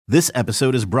This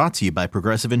episode is brought to you by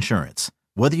Progressive Insurance.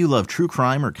 Whether you love true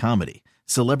crime or comedy,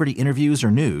 celebrity interviews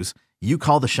or news, you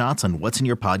call the shots on what's in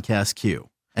your podcast queue.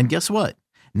 And guess what?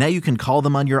 Now you can call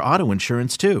them on your auto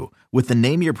insurance too with the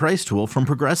Name Your Price tool from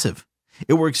Progressive.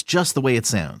 It works just the way it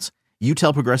sounds. You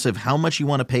tell Progressive how much you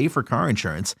want to pay for car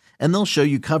insurance, and they'll show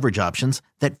you coverage options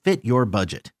that fit your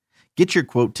budget. Get your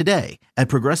quote today at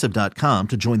Progressive.com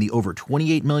to join the over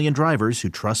 28 million drivers who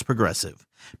trust Progressive.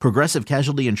 Progressive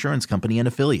Casualty Insurance Company and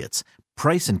Affiliates.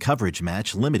 Price and coverage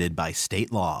match limited by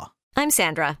state law. I'm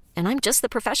Sandra, and I'm just the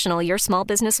professional your small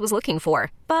business was looking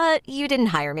for. But you didn't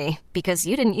hire me because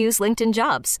you didn't use LinkedIn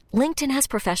Jobs. LinkedIn has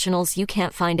professionals you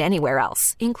can't find anywhere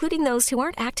else, including those who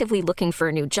aren't actively looking for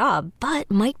a new job, but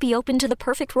might be open to the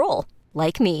perfect role,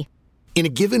 like me. In a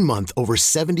given month, over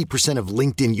 70% of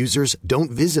LinkedIn users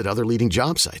don't visit other leading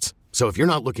job sites. So if you're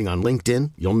not looking on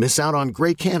LinkedIn, you'll miss out on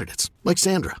great candidates like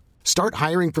Sandra. Start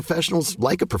hiring professionals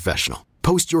like a professional.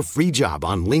 Post your free job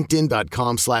on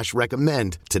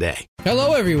linkedin.com/recommend today.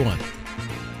 Hello, everyone.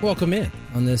 Welcome in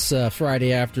on this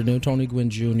Friday afternoon. Tony Gwynn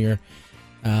Jr.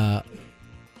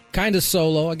 Kind of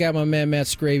solo. I got my man Matt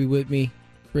Scraby with me.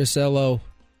 Chris Ello.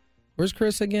 Where's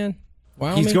Chris again?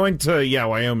 Wyoming? He's going to,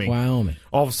 Wyoming. Wyoming.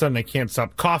 All of a sudden, I can't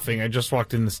stop coughing. I just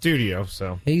walked in the studio,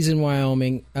 so. He's in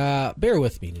Wyoming. Bear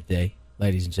with me today,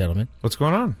 ladies and gentlemen. What's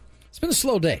going on? It's been a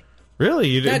slow day.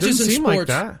 Really? It doesn't seem like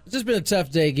that. It's just been a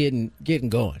tough day getting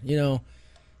going. You know,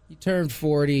 you turned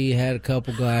 40, had a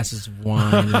couple glasses of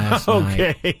wine last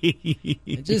night. Okay.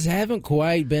 I just haven't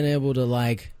quite been able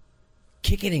to,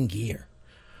 kick it in gear.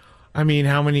 I mean,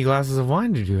 how many glasses of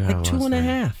wine did you have? Like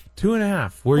 2.5.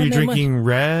 2.5. Were you drinking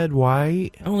red,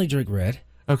 white? I only drink red.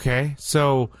 Okay,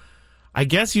 so I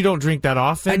guess you don't drink that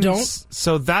often. I don't.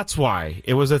 So that's why.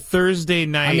 It was a Thursday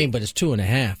night. I mean, but it's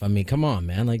 2.5. I mean, come on,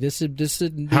 man. Like, this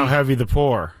shouldn't be. How heavy the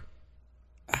pour?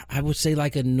 I would say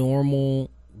like a normal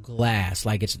glass.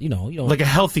 Like it's, you don't. Like a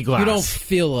healthy glass. You don't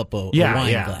fill up a wine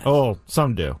glass. Oh,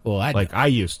 some do. Well, I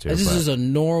used to. This is a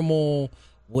normal,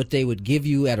 what they would give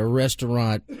you at a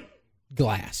restaurant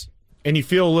glass. And you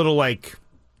feel a little like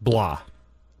blah.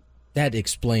 That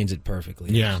explains it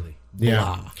perfectly. Yeah. Actually. Yeah.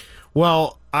 Blah.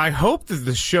 Well, I hope that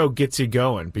the show gets you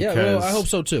going because I hope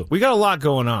so too. We got a lot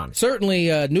going on.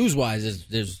 Certainly, news-wise,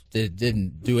 it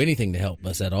didn't do anything to help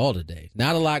us at all today.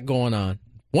 Not a lot going on.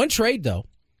 One trade, though,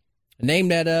 a name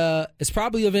that is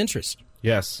probably of interest.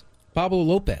 Yes. Pablo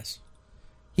Lopez.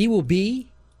 He will be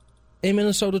a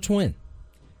Minnesota Twin.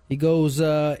 He goes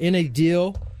in a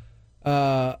deal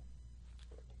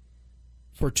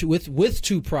with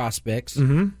two prospects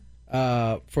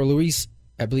for Luis,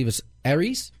 I believe it's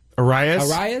Arias?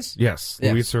 Yes,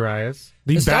 Luis Arias.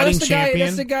 The batting champion.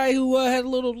 That's the guy who had a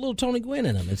little Tony Gwynn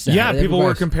in him. People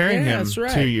were comparing him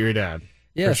to your dad.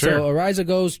 Yeah, sure. So Arias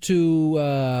goes to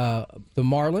the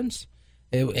Marlins.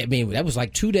 That was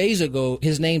like 2 days ago.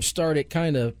 His name started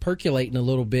kind of percolating a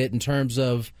little bit in terms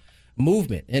of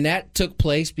movement. And that took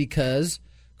place because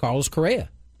Carlos Correa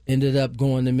ended up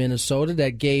going to Minnesota.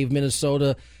 That gave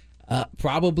Minnesota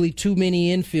probably too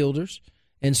many infielders.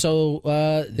 And so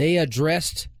they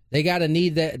addressed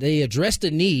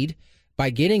a need by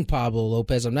getting Pablo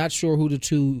Lopez. I'm not sure who the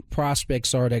two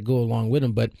prospects are that go along with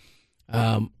him, but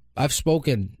I've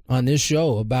spoken on this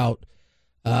show about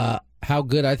how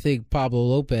good I think Pablo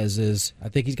Lopez is. I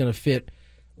think he's going to fit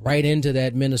right into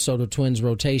that Minnesota Twins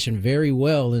rotation very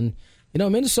well. And,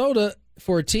 Minnesota,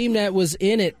 for a team that was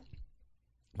in it,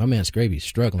 my man Scraby's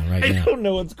struggling right now. I don't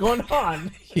know what's going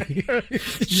on.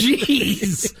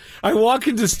 Jeez. I walk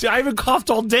into I haven't coughed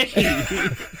all day.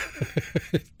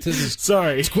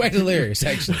 Sorry. It's quite hilarious,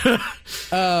 actually.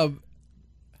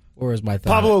 Where is my thought?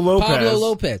 Pablo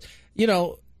Lopez.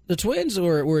 The Twins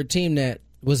were a team that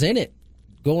was in it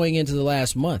going into the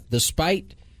last month,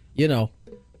 despite,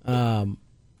 some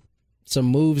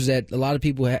moves that a lot of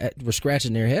people were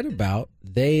scratching their head about.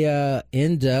 They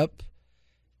end up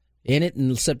in it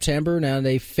in September. Now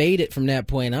they faded from that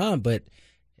point on, but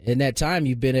in that time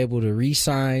you've been able to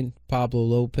re-sign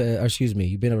you've been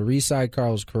able to re-sign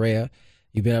Carlos Correa.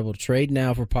 You've been able to trade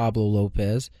now for Pablo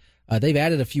Lopez. They've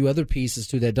added a few other pieces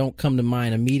too that don't come to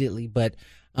mind immediately, but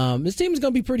this team is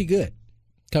going to be pretty good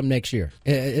come next year.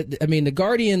 The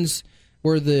Guardians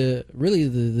were the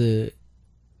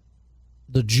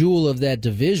jewel of that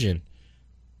division.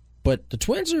 But the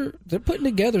Twins they're putting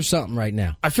together something right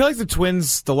now. I feel like the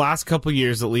Twins, the last couple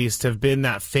years at least, have been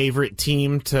that favorite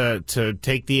team to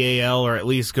take the AL or at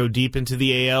least go deep into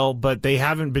the AL, but they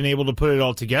haven't been able to put it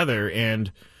all together,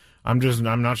 and I'm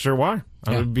not sure why.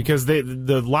 Yeah. Because the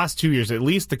last 2 years, at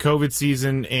least the COVID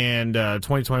season and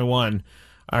 2021,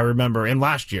 I remember, and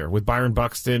last year with Byron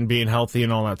Buxton being healthy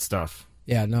and all that stuff.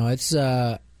 Yeah, no, it's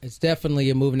It's definitely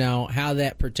a move now. How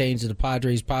that pertains to the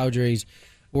Padres. Padres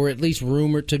were at least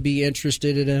rumored to be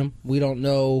interested in him. We don't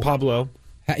know. Pablo.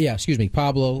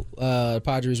 Pablo.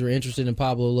 Padres were interested in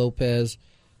Pablo Lopez.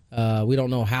 We don't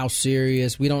know how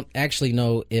serious. We don't actually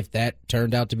know if that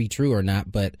turned out to be true or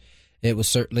not, but it was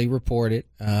certainly reported.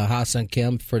 Ha-Seong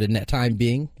Kim, for the time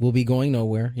being, will be going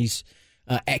nowhere. He's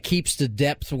keeps the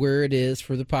depth where it is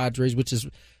for the Padres, which is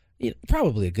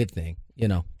probably a good thing.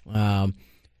 You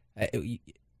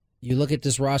look at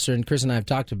this roster, and Chris and I have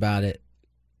talked about it.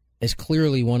 It's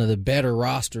clearly one of the better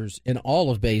rosters in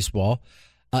all of baseball.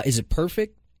 Is it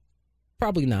perfect?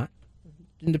 Probably not.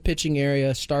 In the pitching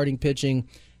area, starting pitching,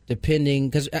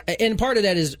 depending, and part of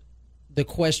that is the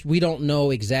question. We don't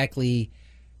know exactly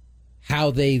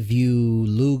how they view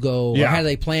Lugo, or how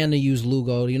they plan to use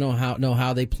Lugo. You know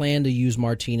how they plan to use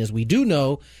Martinez. We do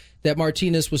know that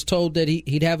Martinez was told that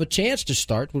he'd have a chance to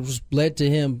start, which led to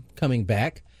him coming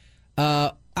back.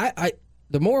 The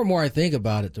more and more I think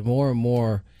about it, the more and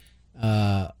more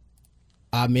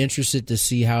I'm interested to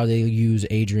see how they use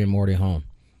Adrian Morejon.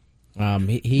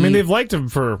 They've liked him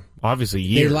for obviously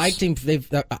years. They liked him,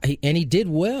 and he did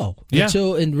well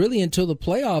until the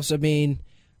playoffs.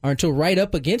 Or until right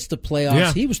up against the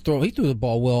playoffs, he threw the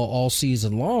ball well all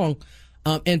season long.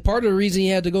 And part of the reason he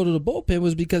had to go to the bullpen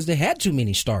was because they had too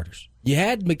many starters. You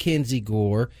had Mackenzie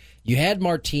Gore, you had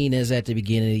Martinez at the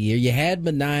beginning of the year, you had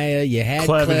Manaea, you had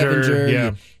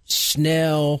Clevenger,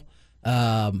 Snell,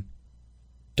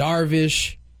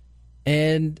 Darvish,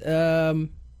 and and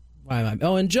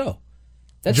Joe.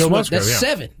 That's Joe Musgrove,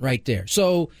 7 right there.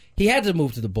 So he had to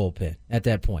move to the bullpen at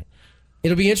that point.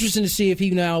 It'll be interesting to see if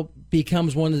he now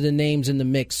becomes one of the names in the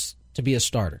mix to be a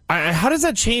starter. How does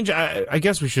that change? I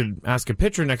guess we should ask a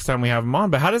pitcher next time we have him on,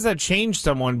 but how does that change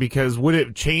someone? Because would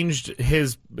it change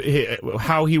his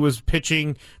how he was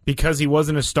pitching because he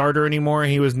wasn't a starter anymore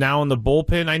and he was now in the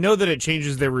bullpen? I know that it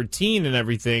changes their routine and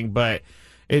everything, but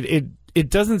it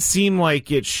doesn't seem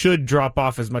like it should drop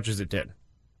off as much as it did.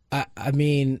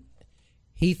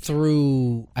 He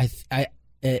threw,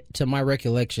 to my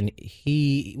recollection,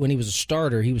 when he was a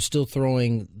starter, he was still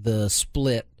throwing the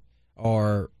split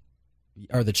or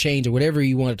the change or whatever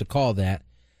you wanted to call that.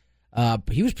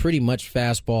 He was pretty much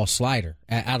fastball slider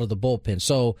out of the bullpen.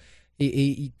 So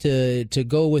to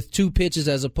go with 2 pitches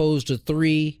as opposed to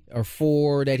 3 or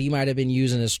 4 that he might have been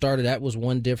using as starter, that was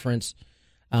one difference.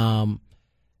 I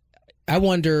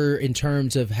wonder in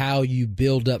terms of how you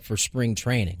build up for spring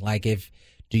training. Like is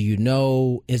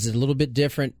it a little bit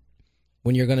different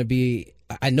when you're going to be,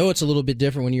 I know it's a little bit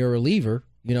different when you're a reliever,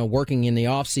 working in the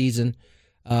off season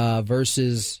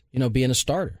versus, being a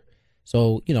starter.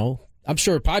 So, I'm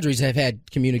sure Padres have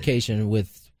had communication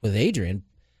with Adrian,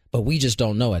 but we just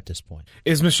don't know at this point.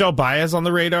 Is Michel Baez on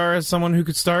the radar as someone who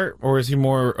could start, or is he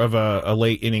more of a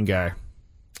late inning guy?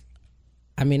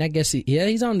 I guess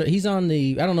he's on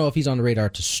the, I don't know if he's on the radar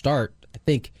to start. I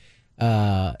think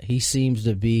he seems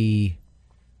to be,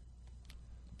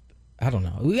 I don't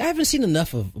know. I haven't seen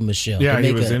enough of Michel. Yeah,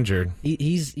 he was injured.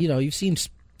 He's, you've seen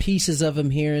pieces of him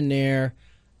here and there.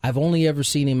 I've only ever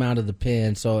seen him out of the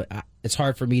pen, so it's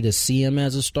hard for me to see him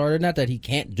as a starter. Not that he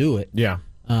can't do it. Yeah.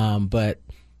 But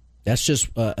that's just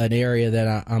an area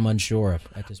that I'm unsure of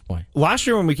at this point. Last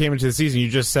year when we came into the season, you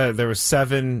just said there were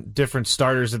 7 different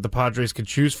starters that the Padres could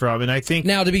choose from, and I think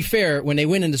now to be fair, when they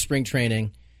went into spring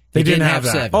training, they didn't have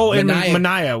that. 7. Oh, and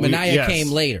Manaea came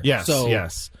later. Yes, so,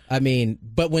 yes.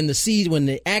 But when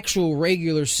the actual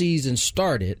regular season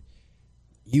started,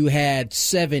 you had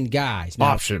 7 guys.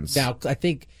 Options. Now, I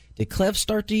think, did Clev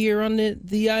start the year on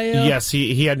the IL? Yes,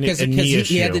 he had a knee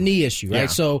issue. He had the knee issue, right? Yeah.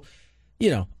 So,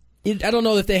 I don't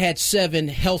know if they had 7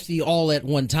 healthy all at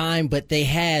one time, but they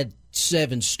had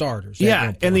 7 starters.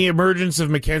 Yeah, and the emergence of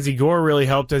Mackenzie Gore really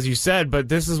helped, as you said, but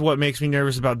this is what makes me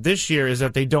nervous about this year is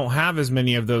that they don't have as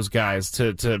many of those guys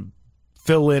to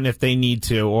fill in if they need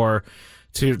to, or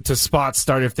to spot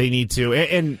start if they need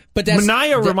to. But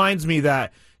Manaea reminds me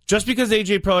that just because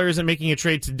A.J. Preller isn't making a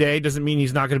trade today doesn't mean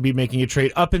he's not going to be making a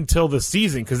trade up until the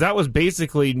season, because that was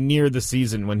basically near the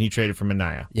season when he traded for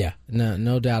Manaea. Yeah,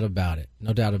 no doubt about it.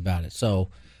 No doubt about it. So,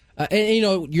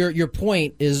 your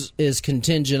point is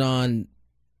contingent on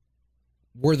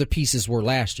where the pieces were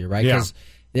last year, right? Because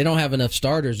they don't have enough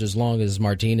starters as long as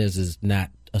Martinez is not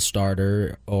a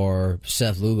starter, or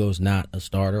Seth Lugo's not a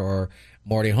starter, or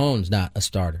Morejon's not a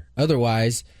starter.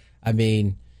 Otherwise,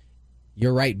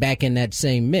 you're right back in that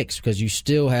same mix, because you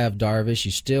still have Darvish,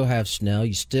 you still have Snell,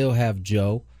 you still have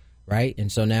Joe, right? And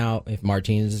so now if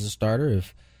Martinez is a starter,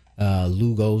 if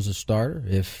Lugo's a starter,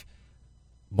 if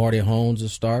Morejon's a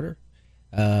starter,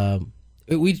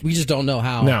 We just don't know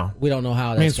how. No. We don't know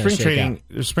how that's going to shake out.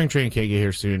 Spring training can't get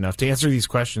here soon enough to answer these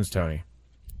questions, Tony.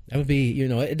 That would be,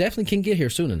 it definitely can get here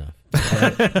soon enough.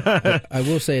 I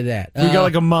will say that. We got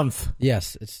like a month.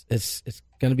 Yes, it's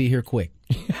going to be here quick.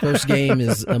 First game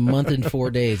is a month and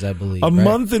 4 days, I believe.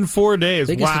 Month and 4 days.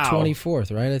 I think wow. it's the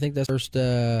 24th, right? I think that's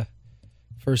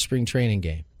first spring training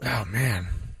game. Oh man,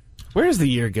 where does the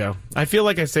year go? I feel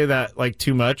like I say that like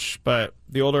too much, but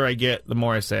the older I get, the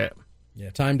more I say it.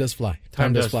 Yeah, time does fly.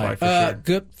 Time does fly for sure.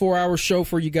 Good 4-hour show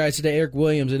for you guys today. Eric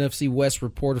Williams, NFC West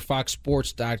reporter,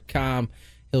 FoxSports.com.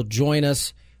 He'll join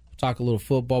us. We'll talk a little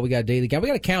football. We got a daily game. We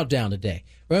got a countdown today.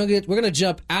 We're gonna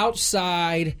jump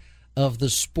outside of the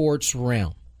sports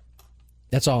realm.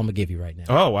 That's all I'm gonna give you right now.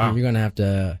 Oh wow! And you're gonna have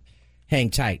to hang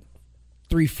tight.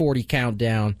 3:40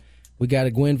 countdown. We got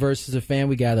a Gwynn versus a fan.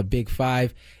 We got a Big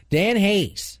Five. Dan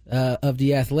Hayes of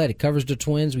The Athletic covers the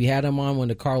Twins. We had him on when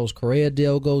the Carlos Correa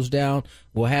deal goes down.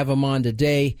 We'll have him on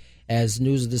today as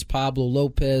news of this Pablo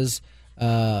Lopez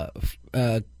going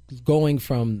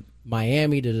from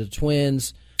Miami to the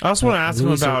Twins. I also want to ask him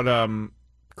about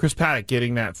Chris Paddock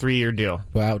getting that 3-year deal.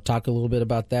 Well, I'll talk a little bit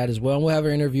about that as well. And we'll have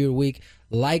our interview of the week.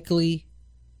 Likely,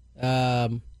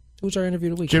 who's our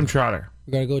interview of the week? Jim Trotter.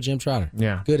 We're going to go with Jim Trotter.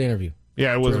 Yeah. Good interview.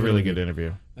 Yeah, it was a really good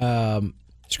interview.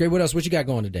 It's great. What else? What you got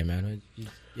going today, man?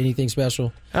 Anything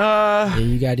special?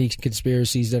 You got any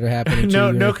conspiracies that are happening?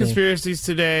 No conspiracies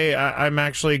today. I'm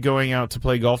actually going out to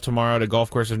play golf tomorrow at a golf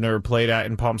course I've never played at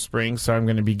in Palm Springs, so I'm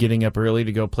going to be getting up early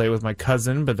to go play with my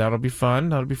cousin, but that'll be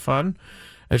fun.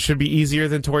 It should be easier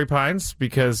than Torrey Pines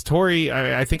because Torrey,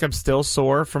 I think I'm still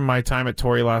sore from my time at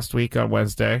Torrey last week on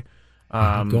Wednesday.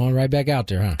 Going right back out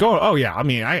there, huh? Oh yeah. I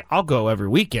mean, I'll go every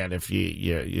weekend if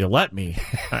you let me.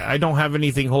 I don't have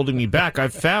anything holding me back.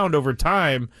 I've found over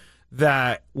time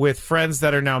that with friends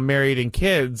that are now married and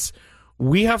kids,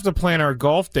 we have to plan our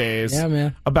golf days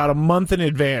about a month in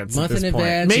advance.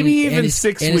 Maybe even 6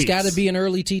 weeks. And it's got to be an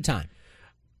early tee time.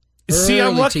 See,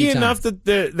 I'm lucky enough that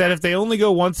if they only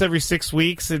go once every 6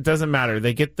 weeks, it doesn't matter.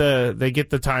 They get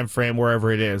the time frame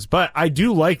wherever it is. But I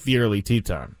do like the early tee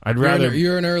time.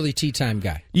 You're an early tee time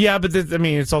guy. Yeah, but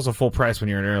it's also full price when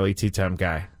you're an early tee time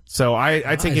guy. So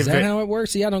I take is that how it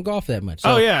works? See, I don't golf that much.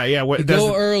 So yeah. You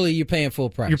go early, you're paying full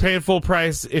price. You're paying full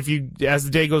price as the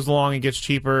day goes along, it gets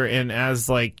cheaper, and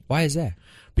why is that?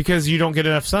 Because you don't get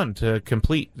enough sun to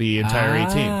complete the entire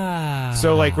 18.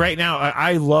 So right now,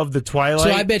 I love the twilight.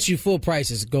 So I bet you full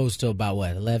prices goes to about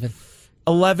what, 11?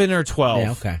 11 or 12.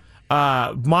 Yeah, okay.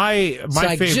 My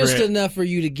favorite, just enough for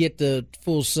you to get the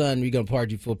full sun. You're gonna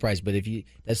party full price, but if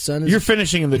that sun is, you're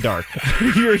finishing in the dark.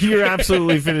 you're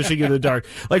absolutely finishing in the dark.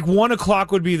 1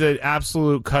 o'clock would be the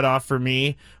absolute cutoff for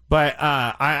me. But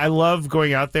I love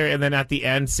going out there and then at the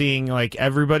end seeing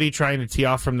everybody trying to tee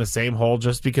off from the same hole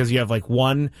just because you have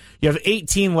you have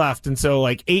 18 left, and so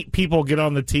 8 people get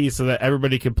on the tee so that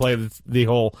everybody can play the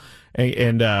hole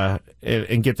and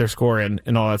get their score in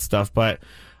and all that stuff. But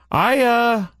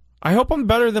I hope I'm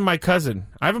better than my cousin.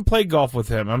 I haven't played golf with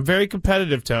him. I'm very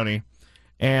competitive, Tony.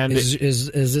 And is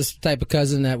this the type of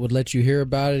cousin that would let you hear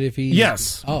about it if he?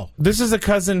 Yes. Oh, this is a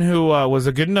cousin who was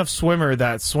a good enough swimmer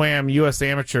that swam U.S.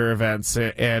 amateur events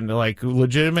and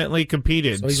legitimately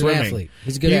competed. So he's swimming. An athlete.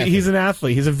 He's a good athlete. He's an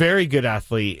athlete. He's a very good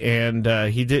athlete, and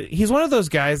he's one of those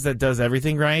guys that does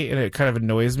everything right, and it kind of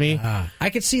annoys me. I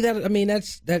could see that. I mean,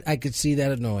 I could see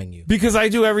that annoying you because I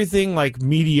do everything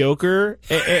mediocre,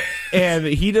 and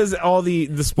he does all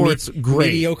the sports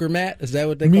great. Mediocre Matt, is that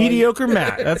what they call mediocre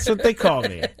Matt? That's what they call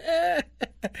me.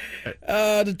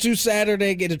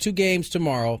 The two games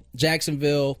tomorrow: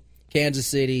 Jacksonville, Kansas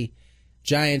City,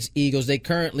 Giants, Eagles. They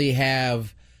currently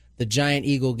have the Giant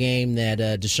Eagle game that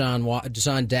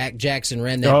Deshaun Jackson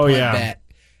ran that punt back.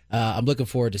 I'm looking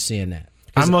forward to seeing that.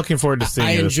 I'm looking forward to seeing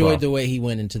it. I enjoyed as well. the way he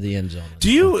went into the end zone. Do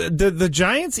you the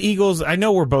Giants Eagles? I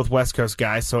know we're both West Coast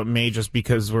guys, so it may just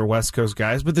because we're West Coast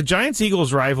guys. But the Giants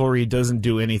Eagles rivalry doesn't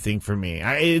do anything for me.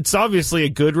 It's obviously a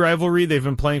good rivalry; they've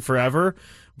been playing forever.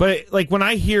 But when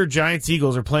I hear Giants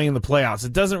Eagles are playing in the playoffs,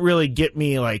 it doesn't really get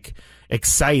me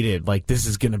excited. This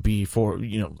is going to be for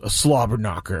a slobber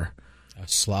knocker. A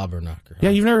slobber knocker. Yeah,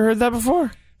 you've never heard that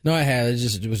before? No, I have.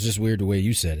 It was just weird the way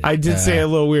you said it. I did say it a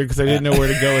little weird because I didn't know where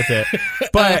to go with it.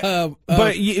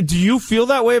 But do you feel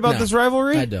that way about this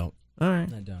rivalry? I don't. All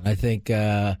right, I don't. I think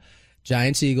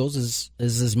Giants Eagles is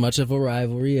as much of a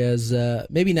rivalry as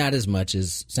maybe not as much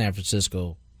as San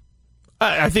Francisco.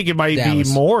 I think it might Dallas.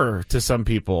 be more to some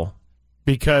people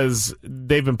because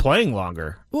they've been playing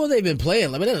longer. Well, they've been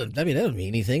playing. That doesn't mean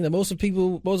anything. Most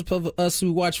of us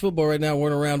who watch football right now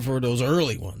weren't around for those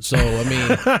early ones. So I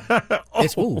mean,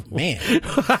 Man.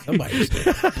 Somebody's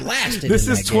blasted. This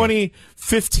is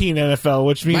 2015 NFL,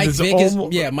 which means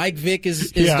Mike Vick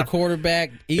is the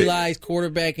quarterback. Eli's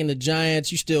quarterback in the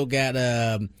Giants. You still got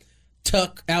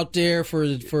Tuck out there for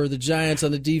the Giants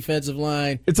on the defensive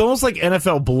line. It's almost like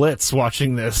NFL blitz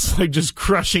watching this, like just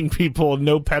crushing people,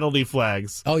 no penalty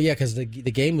flags. Oh yeah, because the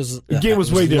game was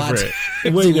way different.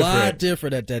 It was a lot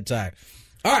different at that time.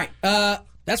 All right,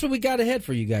 that's what we got ahead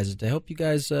for you guys. To help you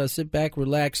guys sit back,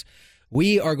 relax.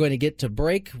 We are going to get to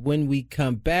break. When we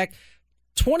come back,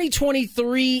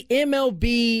 2023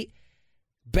 MLB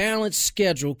balanced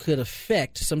schedule could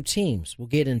affect some teams. We'll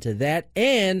get into that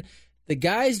and the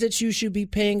guys that you should be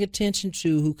paying attention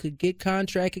to who could get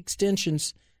contract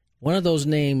extensions. One of those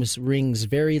names rings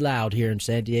very loud here in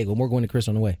San Diego. More going to Chris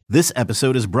on the way. This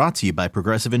episode is brought to you by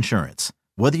Progressive Insurance.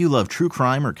 Whether you love true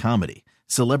crime or comedy,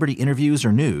 celebrity interviews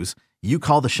or news, you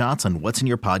call the shots on what's in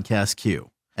your podcast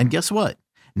queue. And guess what?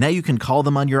 Now you can call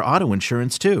them on your auto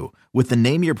insurance too with the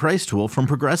Name Your Price tool from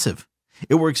Progressive.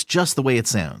 It works just the way it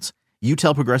sounds. You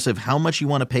tell Progressive how much you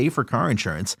want to pay for car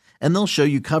insurance, and they'll show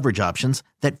you coverage options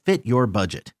that fit your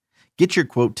budget. Get your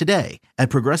quote today at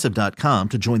Progressive.com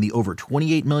to join the over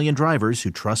 28 million drivers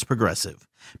who trust Progressive.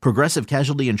 Progressive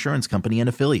Casualty Insurance Company and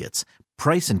Affiliates.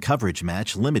 Price and coverage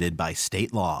match limited by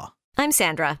state law. I'm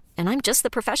Sandra, and I'm just the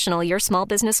professional your small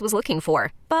business was looking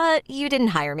for. But you didn't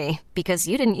hire me because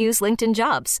you didn't use LinkedIn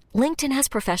Jobs. LinkedIn has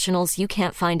professionals you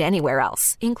can't find anywhere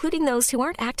else, including those who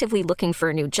aren't actively looking for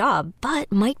a new job,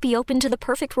 but might be open to the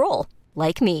perfect role,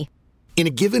 like me. In a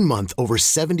given month, over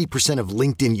 70% of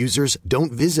LinkedIn users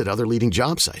don't visit other leading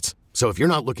job sites. So if you're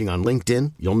not looking on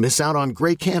LinkedIn, you'll miss out on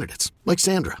great candidates like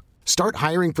Sandra. Start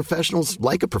hiring professionals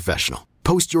like a professional.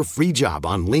 Post your free job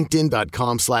on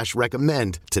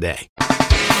linkedin.com/recommend today.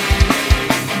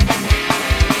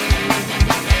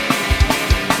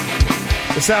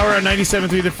 This hour on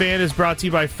 97.3 The Fan is brought to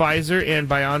you by Pfizer and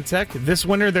BioNTech. This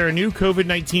winter, there are new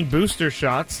COVID-19 booster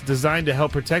shots designed to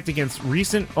help protect against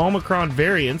recent Omicron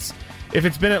variants. If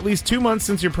it's been at least 2 months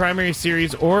since your primary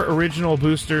series or original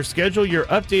booster, schedule your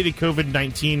updated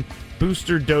COVID-19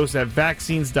 booster dose at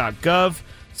vaccines.gov.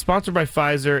 Sponsored by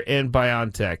Pfizer and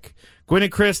BioNTech. Gwen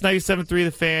and Chris, 97.3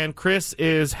 The Fan. Chris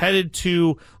is headed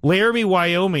to Laramie,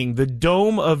 Wyoming, the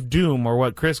Dome of Doom, or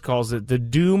what Chris calls it, the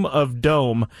Doom of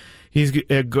Dome. He's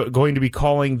going to be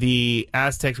calling the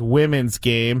Aztecs women's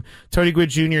game. Tony Gwynn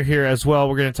Jr. here as well.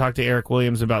 We're going to talk to Eric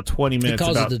Williams in about 20 minutes. He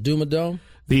calls about it the Doom of Dome?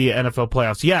 The NFL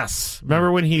playoffs. Yes.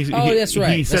 Remember when he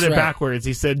said it backwards.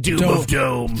 He said Doom of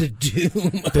Dome.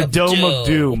 The Dome of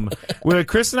Doom. Well,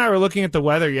 Chris and I were looking at the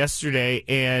weather yesterday,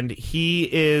 and he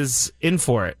is in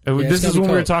for it. Yeah, this is when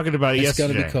we were talking about it yesterday.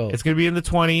 It's going to be cold. It's going to be in the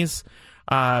 20s.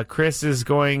 Chris is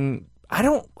going...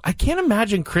 I can't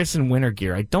imagine Chris in winter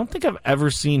gear. I don't think I've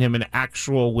ever seen him in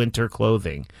actual winter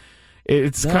clothing.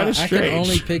 It's kind of strange. I can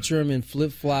only picture him in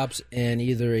flip-flops and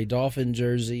either a Dolphin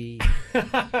jersey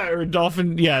or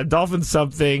Dolphin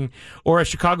something, or a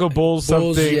Chicago Bulls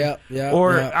something.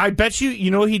 Yeah. I bet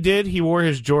you know what he did? He wore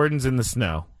his Jordans in the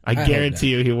snow. I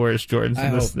guarantee you he wore his Jordans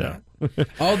in the snow.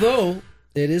 Although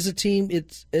it is a team,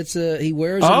 he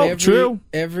wears them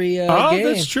every game.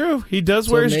 That's true. He does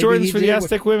wear his Jordans for the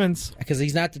Aztec women's. Because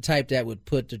he's not the type that would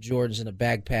put the Jordans in a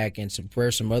backpack and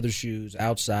wear some other shoes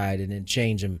outside and then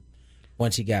change them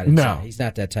once he got inside. No. He's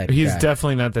not that type of guy. He's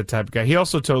definitely not that type of guy. He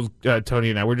also told Tony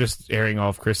and I, we're just airing all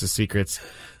of Chris's secrets,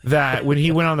 that when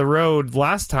he went on the road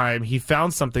last time, he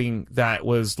found something that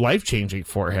was life-changing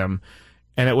for him.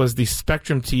 And it was the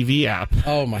Spectrum TV app.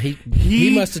 Oh my!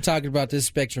 He must have talked about this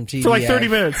Spectrum TV for like 30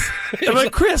 app. minutes. I'm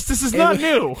like, Chris, this is not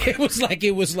new. It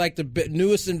was like the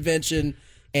newest invention,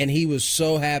 and he was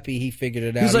so happy he figured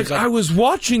it out. He's like, I was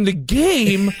watching the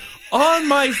game on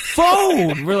my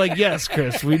phone. We're like, yes,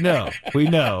 Chris, we know,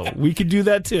 we can do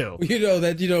that too. You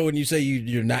know when you say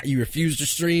you refuse to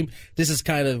stream, this is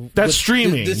kind of that's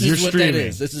streaming. You're streaming. What that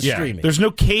is. This is streaming. There's no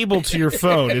cable to your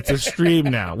phone. It's a stream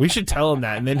now. We should tell him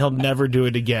that, and then he'll never do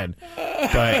it again.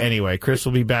 But anyway, Chris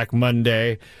will be back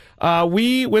Monday.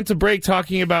 We went to break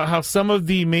talking about how some of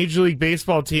the Major League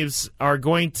Baseball teams are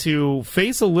going to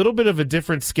face a little bit of a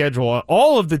different schedule.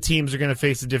 All of the teams are going to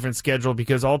face a different schedule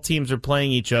because all teams are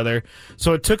playing each other.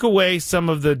 So it took away some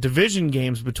of the division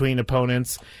games between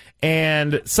opponents,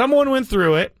 and someone went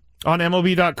through it on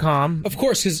MLB.com. Of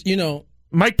course, because,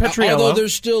 Mike Petriello. Although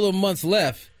there's still a month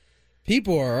left,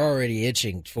 people are already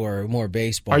itching for more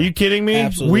baseball. Are you kidding me?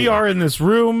 Absolutely. We are in this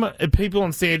room, people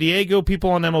in San Diego,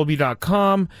 people on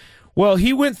MLB.com. Well,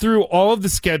 he went through all of the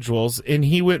schedules, and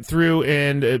he went through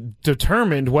and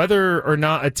determined whether or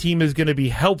not a team is going to be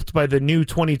helped by the new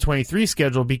 2023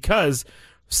 schedule because,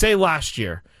 say last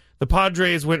year, the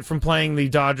Padres went from playing the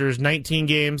Dodgers 19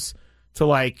 games to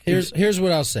like. Here's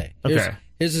what I'll say. Okay.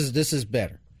 This is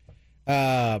better.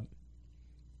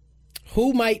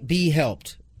 Who might be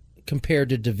helped compared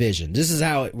to division? This is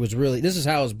how it was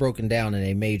broken down in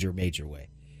a major way.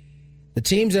 The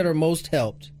teams that are most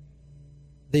helped,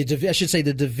 the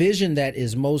division that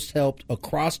is most helped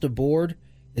across the board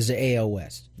is the AL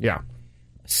West. Yeah.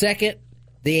 Second,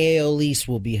 the AL East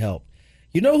will be helped.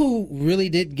 You know who really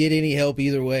didn't get any help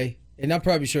either way? And I'm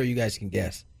probably sure you guys can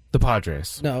guess. The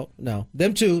Padres. No.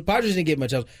 Them too. The Padres didn't get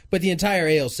much help, but the entire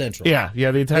AL Central. Yeah,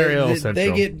 the entire AL Central.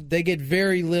 They get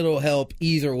very little help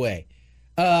either way.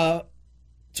 To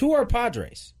our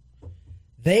Padres,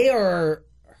 they are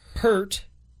hurt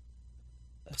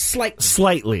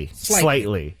slightly.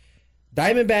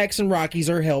 Diamondbacks and Rockies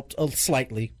are helped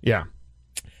slightly. Yeah.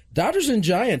 Dodgers and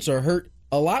Giants are hurt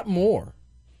a lot more,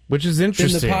 which is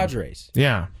interesting, than the Padres.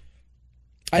 Yeah.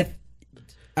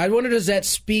 I wonder, does that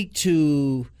speak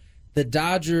to the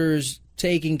Dodgers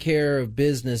taking care of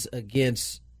business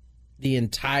against the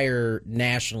entire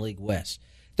National League West?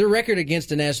 Their record against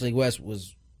the National League West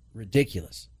was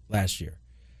ridiculous last year.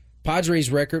 Padres'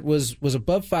 record was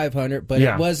above 500, but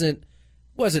it wasn't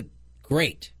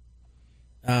great.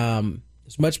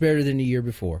 It's much better than the year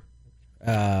before.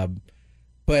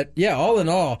 But yeah, all in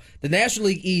all, the National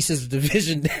League East is the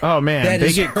division. Oh man,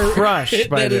 they get crushed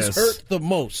by this. That is hurt the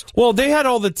most. Well, they had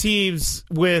all the teams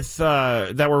with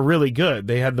that were really good.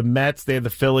 They had the Mets, they had the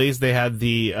Phillies, they had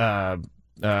the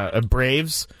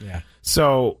Braves. Yeah.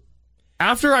 So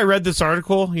after I read this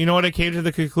article, you know what I came to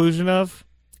the conclusion of?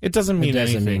 It doesn't mean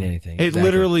anything. It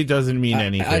literally doesn't mean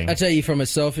anything. I tell you, from a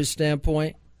selfish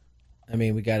standpoint, I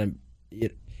mean, we got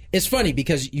to. It's funny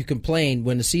because you complain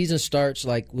when the season starts.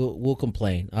 Like we'll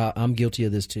complain. I'm guilty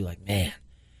of this too. Like, man,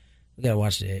 we got to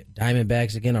watch the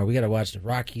Diamondbacks again, or we got to watch the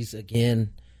Rockies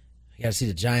again. We got to see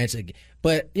the Giants again.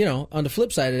 But on the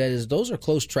flip side of that is those are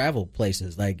close travel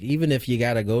places. Like even if you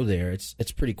got to go there, it's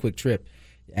a pretty quick trip.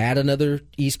 Add another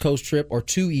East Coast trip or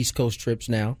 2 East Coast trips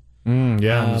now.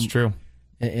 Yeah, that's true.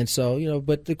 And so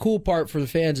but the cool part for the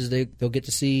fans is they'll get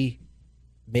to see,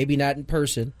 maybe not in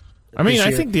person. I mean,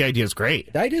 I think the idea is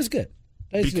great. The idea is good.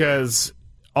 Because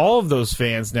all of those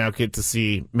fans now get to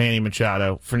see Manny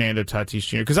Machado, Fernando Tatis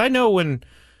Jr. Because I know when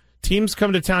teams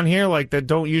come to town here like that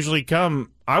don't usually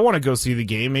come, I want to go see the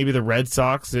game. Maybe the Red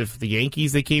Sox, if the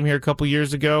Yankees, they came here a couple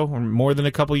years ago, or more than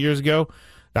a couple years ago.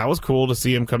 That was cool to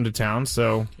see them come to town.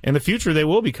 So in the future, they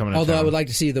will be coming to town. Although I would like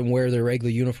to see them wear their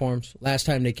regular uniforms. Last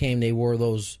time they came, they wore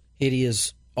those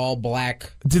hideous all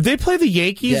black. Did they play the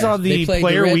Yankees on the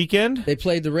player weekend? They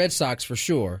played the Red Sox for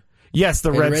sure. Yes,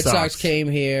 the Red Sox came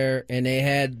here and they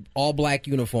had all black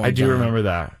uniforms. I do remember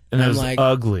that. And it was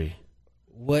ugly.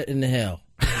 What in the hell?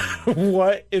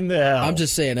 What in the hell? I'm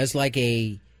just saying, it's like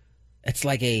a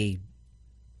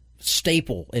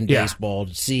staple in baseball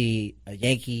to see a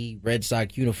Yankee Red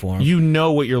Sox uniform. You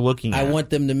know what you're looking at. I want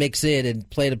them to mix in and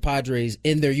play the Padres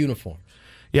in their uniform.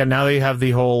 Yeah, now they have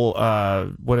the whole,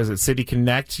 City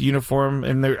Connect uniform,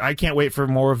 and I can't wait for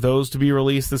more of those to be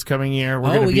released this coming year.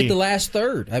 We get the last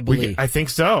third, I believe. I think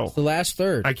so. It's the last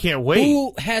third. I can't wait.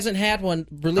 Who hasn't had one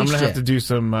released yet? I'm going to have to do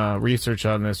some research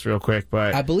on this real quick.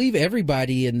 But I believe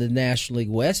everybody in the National League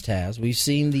West has. We've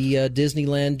seen the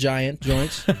Disneyland Giant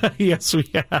joints. Yes,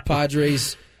 we have.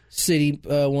 Padres City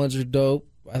ones are dope.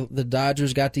 The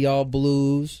Dodgers got the all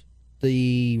blues.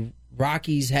 The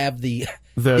Rockies have the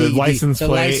license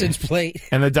plate.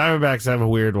 And the Diamondbacks have a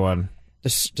weird one. The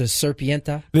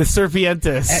Serpienta. The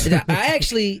Serpientes. I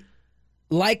actually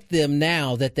like them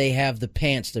now that they have the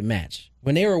pants to match.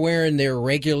 When they were wearing their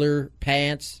regular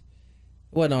pants,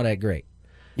 it wasn't all that great.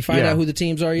 You find out who the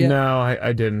teams are yet? No,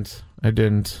 I didn't. I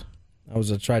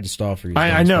tried to stall for you.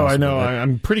 I know.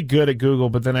 I'm pretty good at Google,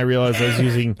 but then I realized I was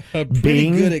using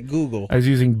Bing. Good at Google. I was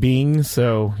using Bing,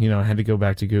 so I had to go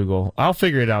back to Google. I'll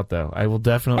figure it out, though. I will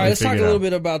definitely. All right, let's talk a little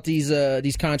bit about these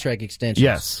contract extensions.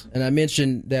 Yes, and I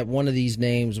mentioned that one of these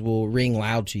names will ring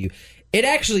loud to you. It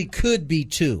actually could be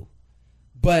 2,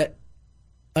 but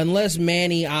unless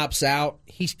Manny opts out,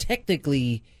 he's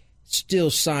technically still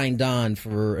signed on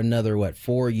for another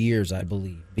 4 years, I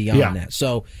believe. Beyond that,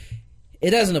 so. It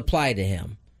doesn't apply to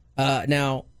him.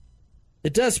 Now,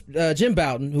 it does. Jim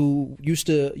Bouton, who used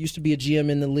to be a GM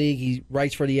in the league, he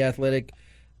writes for The Athletic.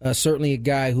 Certainly a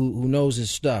guy who knows his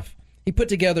stuff. He put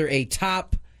together a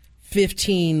top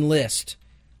 15 list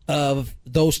of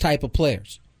those type of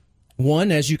players.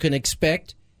 One, as you can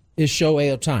expect, is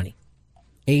Shohei Ohtani,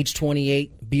 age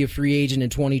 28, be a free agent in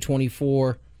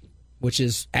 2024, which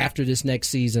is after this next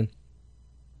season.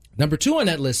 Number 2 on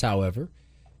that list, however,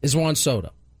 is Juan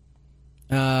Soto.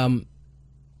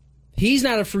 He's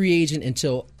not a free agent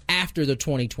until after the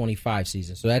 2025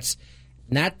 season. So that's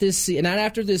Not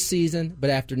after this season, but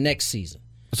after next season.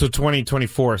 So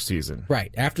 2024 season.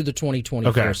 Right, after the 2024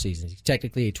 Okay. season. He's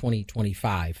technically a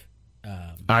 2025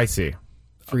 I see.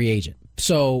 free agent.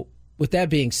 So with that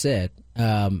being said,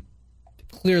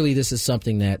 clearly this is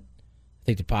something that I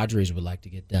think the Padres would like to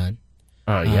get done.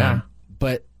 Yeah.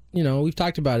 But, we've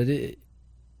talked about it.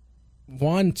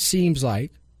 Juan seems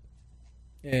like,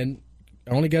 and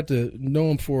I only got to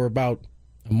know him for about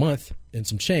a month and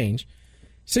some change,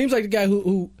 seems like the guy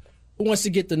who wants to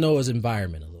get to know his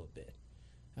environment a little bit.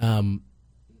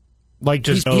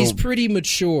 He's pretty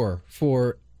mature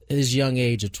for his young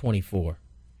age of 24.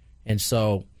 And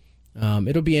so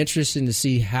it'll be interesting to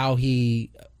see how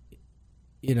he,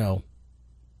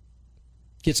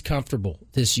 gets comfortable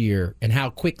this year and how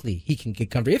quickly he can get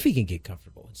comfortable, if he can get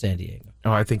comfortable in San Diego.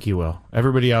 Oh, I think he will.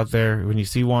 Everybody out there, when you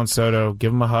see Juan Soto,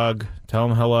 give him a hug, tell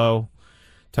him hello,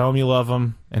 tell him you love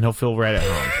him, and he'll feel right at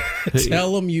home.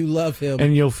 Tell him you love him,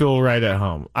 and you'll feel right at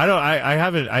home.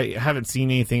 I haven't seen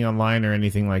anything online or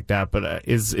anything like that. But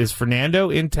is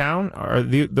Fernando in town? Are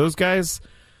those guys?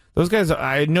 Those guys,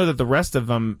 I know that the rest of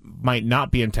them might not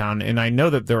be in town, and I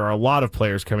know that there are a lot of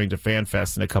players coming to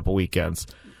FanFest in a couple weekends.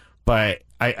 But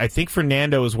I think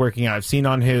Fernando is working out. I've seen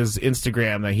on his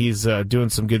Instagram that he's doing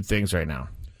some good things right now.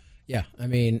 Yeah, I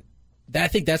mean, I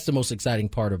think that's the most exciting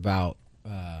part about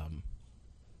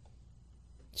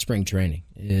spring training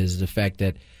is the fact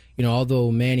that,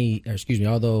 although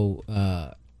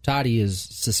Toddy is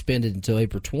suspended until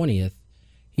April 20th,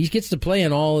 he gets to play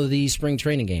in all of these spring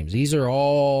training games. These are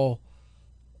all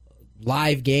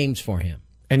live games for him.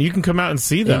 And you can come out and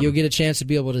see them. And you'll get a chance to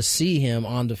be able to see him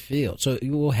on the field. So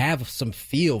you will have some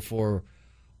feel for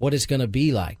what it's going to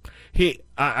be like.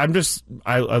 I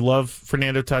love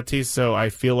Fernando Tatis, so I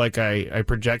feel like I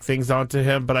project things onto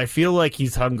him, but I feel like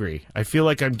he's hungry. I feel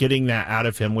like I'm getting that out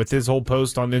of him with his whole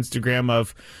post on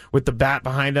Instagram with the bat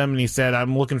behind him, and he said,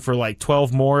 I'm looking for like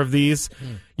 12 more of these.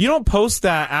 You don't post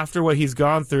that after what he's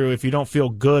gone through if you don't feel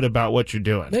good about what you're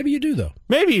doing. Maybe you do, though.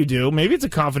 Maybe you do. Maybe it's a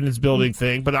confidence-building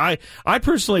thing, but I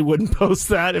personally wouldn't post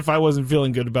that if I wasn't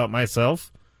feeling good about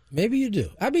myself. Maybe you do.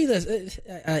 I mean,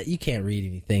 you can't read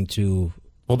anything too...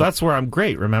 Well, that's where I'm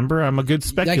great, remember? I'm a good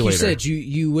speculator. Like you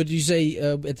said, what did you say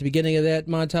at the beginning of that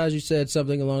montage? You said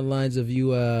something along the lines of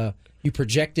you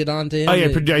projected onto him? Oh, yeah,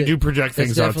 I do project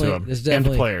things onto him. And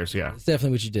players, yeah. That's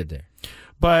definitely what you did there.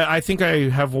 But I think I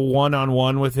have a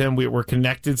one-on-one with him. We're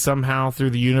connected somehow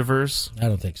through the universe. I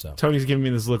don't think so. Tony's giving me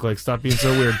this look like, stop being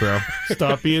so weird, bro.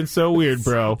 Stop being so weird,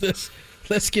 bro.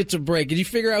 Let's get to break. Did you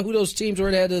figure out who those teams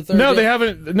were that had the third No, day? they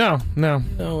haven't. No. You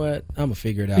know what? I'm going to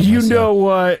figure it out You myself. know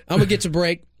what? I'm going to get to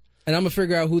break, and I'm going to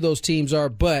figure out who those teams are.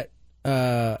 But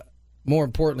more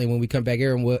importantly, when we come back,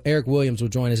 Eric Williams will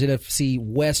join us, NFC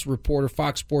West reporter,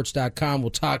 FoxSports.com.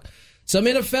 We'll talk some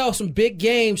NFL, some big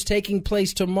games taking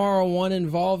place tomorrow, one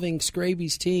involving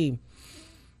Scraby's team.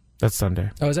 That's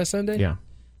Sunday. Oh, is that Sunday? Yeah.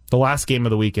 The last game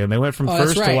of the weekend. They went from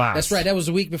first to last. That's right. That was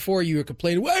the week before you were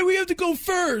complaining, why do we have to go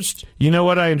first? You know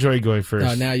what? I enjoy going first.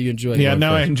 Oh, now you enjoy it. Yeah,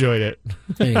 now I enjoyed it.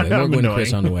 Anyway, we're going to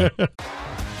Chris on the way.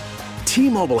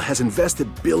 T-Mobile has invested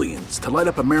billions to light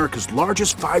up America's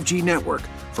largest 5G network,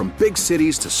 from big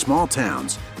cities to small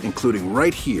towns, including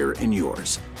right here in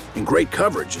yours. And great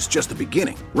coverage is just the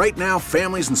beginning. Right now,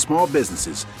 families and small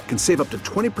businesses can save up to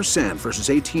 20% versus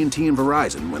AT&T and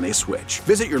Verizon when they switch.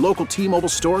 Visit your local T-Mobile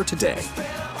store today.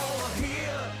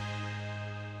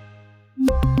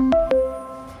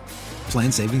 Plan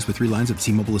savings with 3 lines of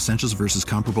T-Mobile Essentials versus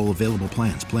comparable available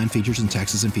plans. Plan features and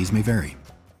taxes and fees may vary.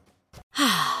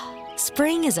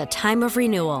 Spring is a time of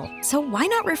renewal, so why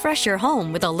not refresh your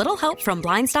home with a little help from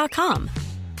Blinds.com?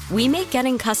 We make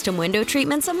getting custom window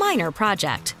treatments a minor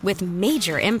project with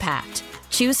major impact.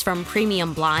 Choose from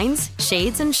premium blinds,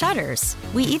 shades, and shutters.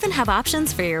 We even have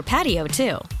options for your patio,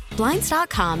 too.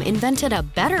 Blinds.com invented a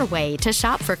better way to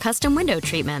shop for custom window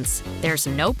treatments. There's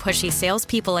no pushy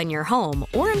salespeople in your home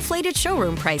or inflated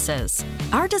showroom prices.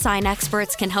 Our design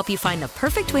experts can help you find the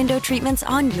perfect window treatments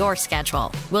on your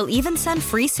schedule. We'll even send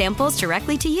free samples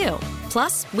directly to you.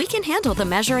 Plus, we can handle the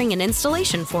measuring and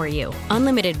installation for you.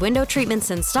 Unlimited window treatments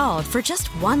installed for just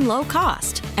one low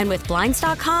cost. And with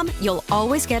Blinds.com, you'll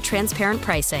always get transparent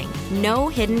pricing. No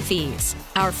hidden fees.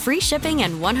 Our free shipping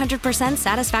and 100%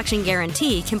 satisfaction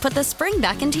guarantee can put the spring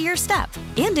back into your step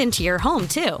and into your home,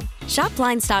 too. Shop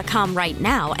Blinds.com right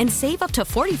now and save up to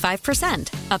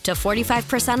 45%. Up to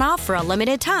 45% off for a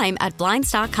limited time at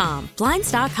Blinds.com.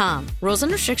 Blinds.com. Rules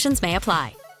and restrictions may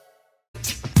apply.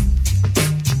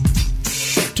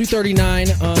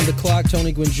 2:39 on the clock.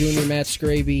 Tony Gwynn Jr., Matt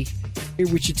Scraby here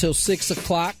with you till 6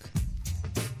 o'clock.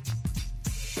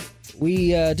 We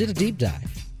did a deep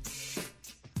dive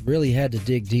really had to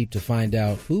dig deep to find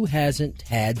out who hasn't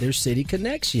had their City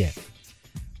Connects yet.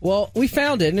 Well, we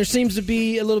found it, and there seems to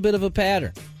be a little bit of a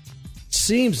pattern.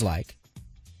 Seems like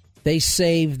they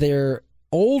save their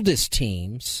oldest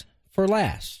teams for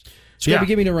last. So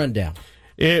give me the rundown.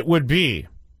 It would be,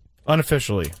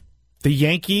 unofficially, the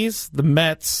Yankees, the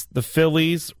Mets, the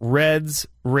Phillies, Reds,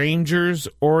 Rangers,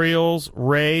 Orioles,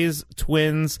 Rays,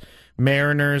 Twins,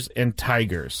 Mariners, and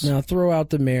Tigers. Now throw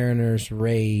out the Mariners,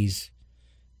 Rays.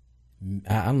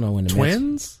 I don't know when the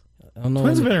Twins?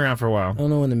 Twins have been around for a while. I don't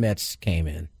know when the Mets came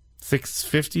in.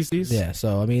 650s? Yeah,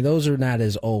 so, I mean, those are not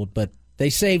as old, but they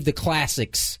saved the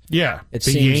classics. Yeah, it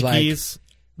the seems Yankees,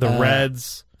 like, the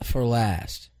Reds. For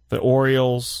last. The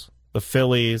Orioles, the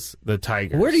Phillies, the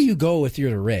Tigers. Where do you go if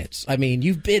you're the Reds? I mean,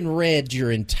 you've been Red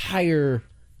your entire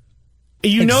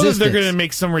You know existence. that they're going to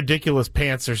make some ridiculous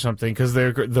pants or something because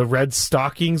the Red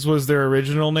Stockings was their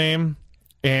original name,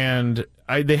 and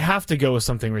they have to go with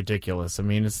something ridiculous. I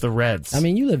mean, it's the Reds. I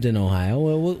mean, you lived in Ohio.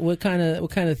 What kind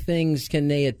of things can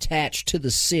they attach to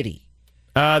the city?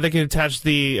 They can attach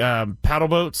the paddle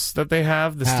boats that they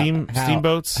have, the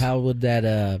steamboats. How would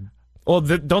that? Well,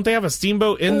 don't they have a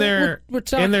steamboat in their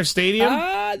stadium?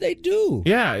 They do.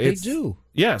 Yeah, they do.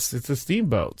 Yes, it's a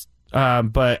steamboat.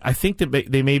 But I think that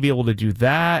they may be able to do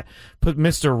that. Put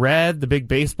Mr. Red, the big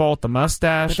baseball with the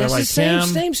mustache. But that's I like the him.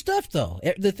 same stuff, though.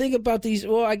 The thing about these,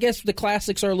 well, I guess the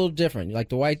classics are a little different. Like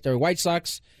the White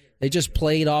Sox, they just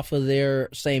played off of their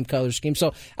same color scheme.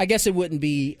 So I guess it wouldn't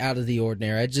be out of the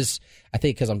ordinary. I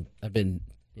think because I've been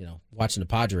watching the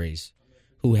Padres,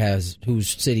 whose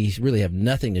cities really have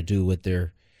nothing to do with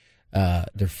their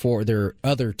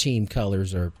other team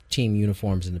colors or team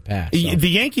uniforms in the past. So. The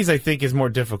Yankees, I think, is more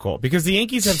difficult because the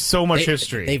Yankees have so much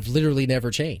history. They've literally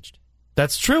never changed.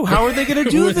 That's true. How are they going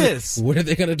to do this? What are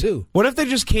they going to do? What if they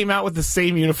just came out with the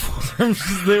same uniforms?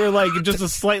 They were like just a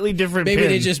slightly different Maybe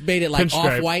pin. they just made it like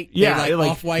off-white? Yeah.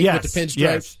 Like off-white with the pinstripes?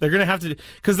 Yes. They're going to have to,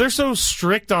 because they're so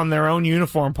strict on their own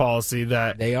uniform policy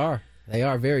that... They are. They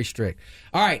are very strict.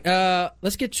 All right,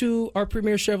 let's get to our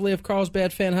premier Chevrolet of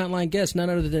Carlsbad fan hotline guest, none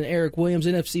other than Eric Williams,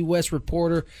 NFC West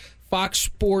reporter,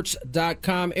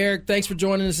 FoxSports.com. Eric, thanks for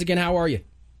joining us again. How are you?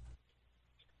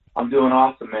 I'm doing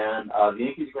awesome, man. The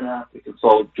Yankees are going to have to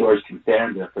consult George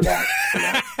Costanza for that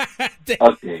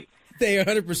update. They are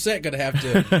 100% going to have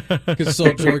to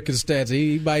consult George Costanza.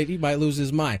 He might lose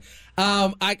his mind.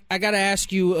 I got to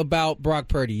ask you about Brock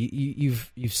Purdy.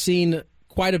 You've seen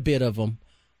quite a bit of him.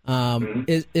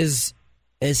 Is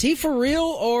he for real,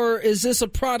 or is this a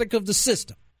product of the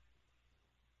system?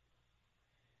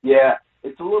 Yeah,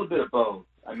 it's a little bit of both.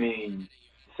 I mean,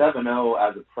 7-0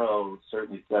 as a pro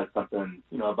certainly says something,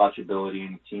 about your ability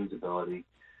and your team's ability.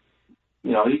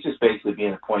 He's just basically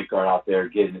being a point guard out there,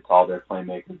 getting it to all their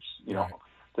playmakers.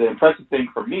 The impressive thing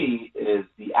for me is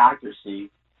the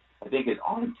accuracy. I think his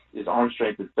arm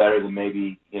strength is better than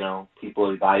maybe,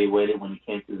 people evaluated when he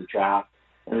came through the draft.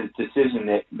 And his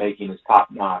decision-making is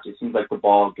top-notch. It seems like the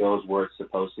ball goes where it's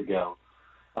supposed to go.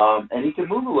 And he can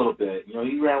move a little bit.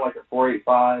 He ran like a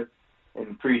 4.85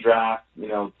 in pre-draft.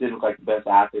 Didn't look like the best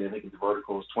athlete. I think his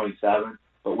vertical was 27.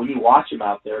 But when you watch him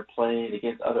out there playing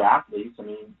against other athletes, I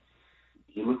mean,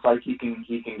 he looks like he can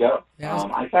go.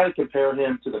 I kind of compare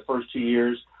him to the first 2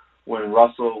 years when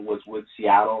Russell was with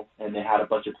Seattle and they had a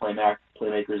bunch of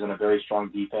playmakers and a very strong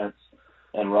defense.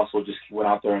 And Russell just went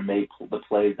out there and made the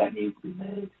plays that needed to be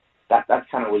made. That's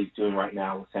kind of what he's doing right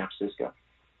now with San Francisco.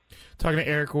 Talking to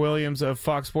Eric Williams of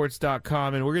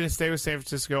FoxSports.com, and we're going to stay with San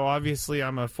Francisco. Obviously,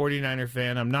 I'm a 49er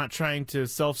fan. I'm not trying to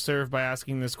self-serve by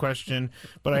asking this question,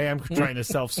 but I am trying to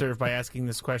self-serve by asking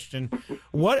this question.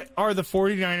 What are the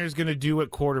 49ers going to do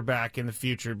at quarterback in the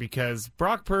future? Because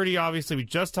Brock Purdy, obviously, we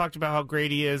just talked about how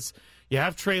great he is. You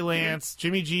have Trey Lance.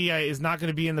 Jimmy G is not going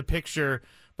to be in the picture.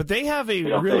 But they have a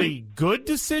really good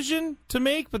decision to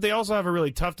make, but they also have a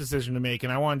really tough decision to make,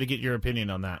 and I wanted to get your opinion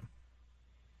on that.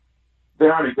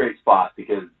 They're in a great spot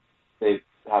because they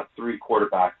have three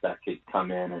quarterbacks that could come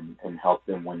in and help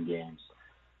them win games.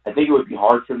 I think it would be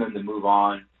hard for them to move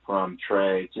on from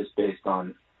Trey just based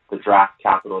on the draft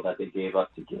capital that they gave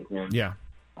up to get him. Yeah.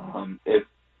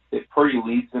 If Purdy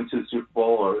leads them to the Super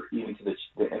Bowl or even to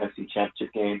the NFC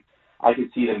Championship game, I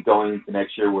could see them going into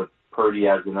next year with Purdy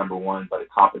as the number one, but a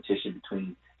competition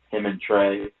between him and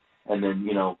Trey, and then,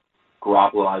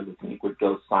 Garoppolo, I would think, would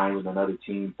go sign with another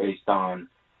team based on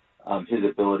his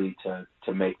ability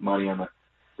to make money on the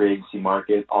free agency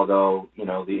market, although,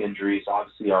 the injuries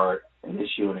obviously are an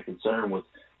issue and a concern with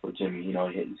Jimmy.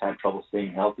 He's had trouble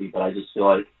staying healthy, but I just feel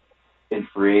like in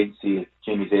free agency, if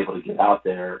Jimmy's able to get out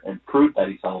there and prove that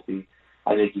he's healthy,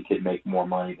 I think he could make more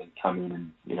money than coming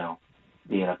and,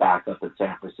 being a backup in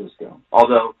San Francisco.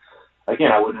 Although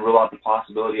again, I wouldn't rule out the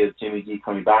possibility of Jimmy G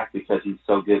coming back because he's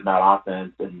so good in that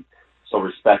offense and so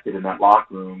respected in that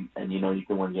locker room, and you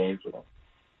can win games with him.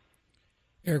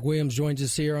 Eric Williams joins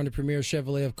us here on the Premier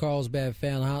Chevrolet of Carlsbad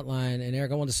Fan Hotline. And,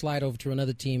 Eric, I want to slide over to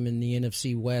another team in the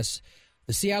NFC West,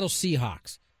 the Seattle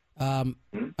Seahawks.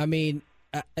 I mean,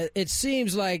 it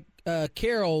seems like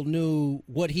Carroll knew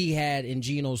what he had in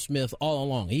Geno Smith all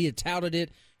along. He had touted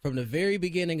it from the very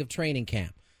beginning of training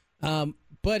camp.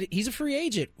 But he's a free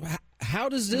agent. How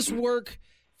does this work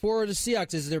for the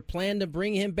Seahawks? Is there a plan to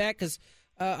bring him back? Because,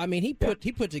 he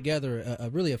put together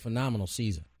a phenomenal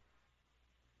season.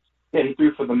 Yeah, he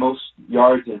threw for the most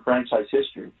yards in franchise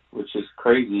history, which is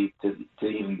crazy to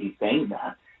even be saying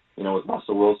that. With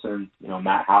Russell Wilson,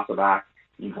 Matt Hasselbeck,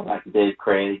 you can go back to Dave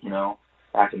Craig,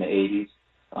 back in the 80s.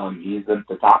 He's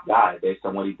the top guy based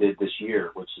on what he did this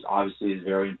year, which obviously is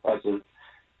very impressive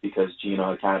because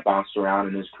Geno had kind of bounced around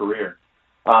in his career.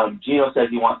 Geno said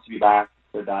he wants to be back,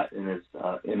 said that in his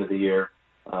end of the year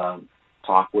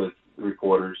talk with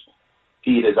reporters.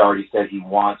 Pete has already said he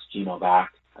wants Geno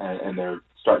back, and they're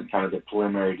starting kind of the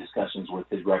preliminary discussions with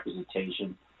his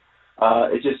representation.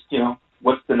 It's just,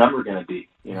 what's the number going to be?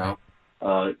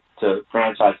 To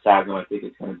franchise tag him, I think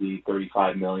it's going to be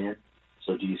 $35 million.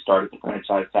 So do you start at the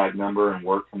franchise tag number and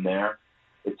work from there?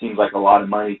 It seems like a lot of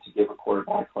money to give a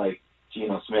quarterback like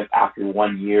Geno Smith after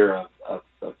 1 year of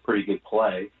pretty good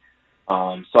play.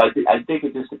 So I think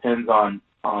it just depends on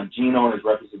Geno and his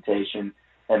representation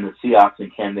and the Seahawks,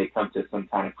 and can they come to some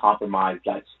kind of compromise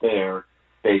that's fair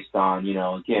based on,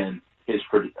 again, his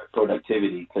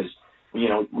productivity. Because, when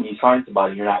you sign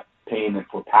somebody, you're not paying them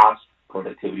for past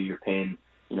productivity. You're paying,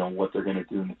 what they're going to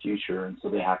do in the future. And so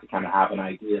they have to kind of have an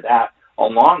idea of that,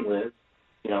 along with,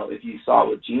 if you saw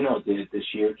what Geno did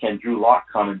this year, can Drew Lock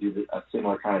come and do a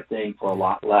similar kind of thing for a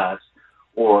lot less?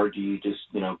 Or do you just,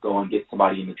 go and get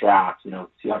somebody in the draft?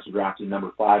 Seahawks are drafting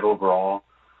number 5 overall.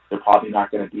 They're probably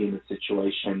not going to be in the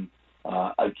situation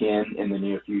again in the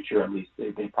near future. At least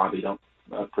they probably don't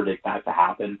predict that to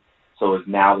happen. So is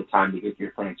now the time to get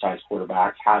your franchise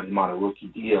quarterback, have him on a rookie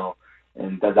deal,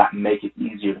 and does that make it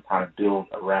easier to kind of build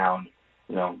around,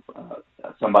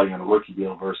 somebody on a rookie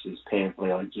deal versus paying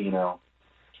somebody like Geno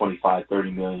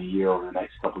 $25-30 million a year over the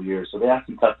next couple of years? So they have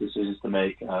some tough decisions to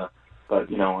make. But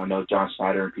I know John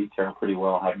Schneider and Pete Carroll pretty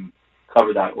well, having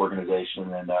covered that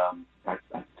organization, and I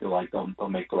feel like they'll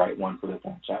make the right one for their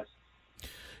franchise.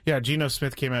 Yeah, Geno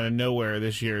Smith came out of nowhere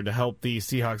this year to help the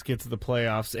Seahawks get to the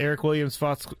playoffs. Eric Williams,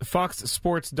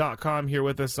 FoxSports.com, here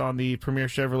with us on the Premier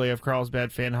Chevrolet of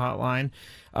Carlsbad Fan Hotline.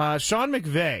 Sean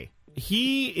McVay,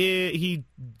 he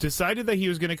decided that he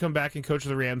was going to come back and coach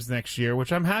the Rams next year,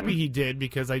 which I'm happy he did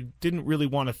because I didn't really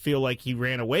want to feel like he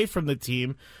ran away from the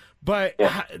team. But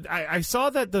yeah. I saw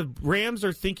that the Rams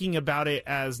are thinking about it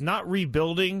as not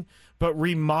rebuilding, but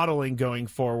remodeling going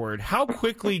forward. How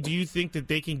quickly do you think that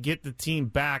they can get the team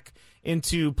back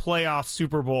into playoff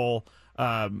Super Bowl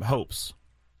hopes?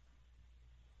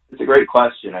 It's a great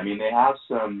question. I mean, they have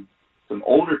some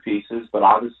older pieces, but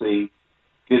obviously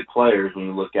good players when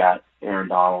you look at Aaron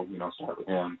Donald, start with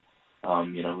him,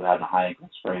 who had a high ankle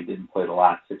sprain, didn't play the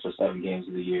last 6 or 7 games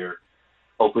of the year.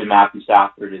 Hopefully Matthew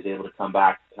Stafford is able to come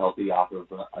back healthy off of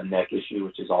a neck issue,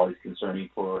 which is always concerning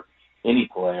for any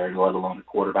player, let alone a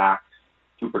quarterback.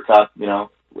 Cooper Kupp, it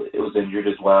was injured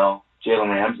as well. Jalen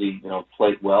Ramsey,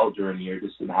 played well during the year,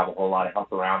 just didn't have a whole lot of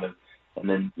help around him. And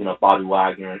then, Bobby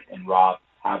Wagner and Rob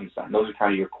Havenstein, those are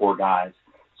kind of your core guys.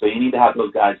 So you need to have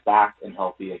those guys back and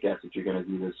healthy, I guess, if you're going to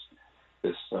do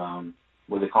this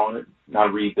what are they calling it?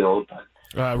 Not rebuild,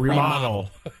 but remodel.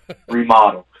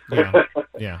 Remodel.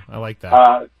 Yeah, I like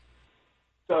that.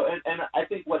 So I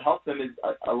think what helped them is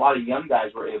a lot of young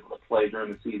guys were able to play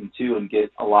during the season too and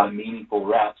get a lot of meaningful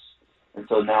reps. And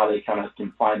so now they kind of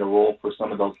can find a role for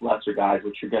some of those lesser guys,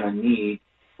 which you're going to need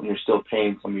when you're still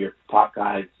paying some of your top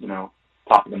guys,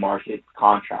 top of the market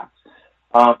contracts.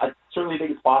 I certainly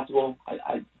think it's possible.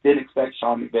 I did expect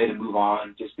Sean McVay to move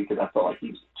on just because I felt like he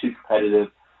was too competitive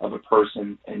of a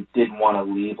person and didn't want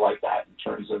to leave like that in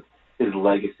terms of his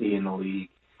legacy in the league.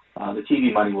 The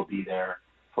TV money will be there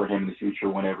for him in the future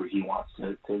whenever he wants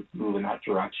to move in that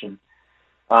direction.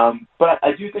 But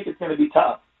I do think it's going to be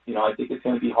tough. I think it's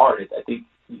going to be hard. I think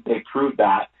they proved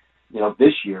that,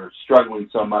 this year, struggling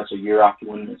so much a year after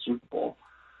winning the Super Bowl.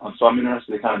 So I'm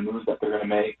interested in the kind of moves that they're going to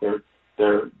make.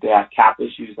 They have cap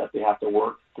issues that they have to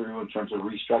work through in terms of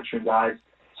restructuring guys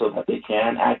so that they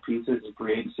can add pieces of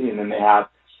free agency. And then they have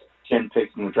 10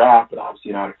 picks in the draft, but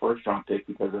obviously not a first-round pick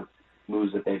because of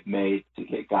moves that they've made to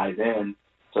get guys in.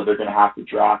 So they're going to have to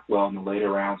draft well in the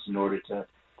later rounds in order to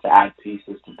add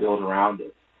pieces to build around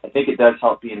it. I think it does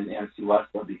help being in the NFC West,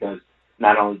 though, because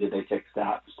not only did they take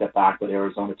a step back, but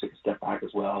Arizona took a step back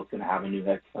as well. It's going to have a new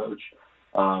head coach.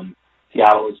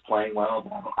 Seattle is playing well,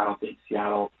 but I don't think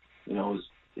Seattle, is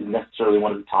necessarily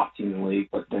one of the top teams in the league.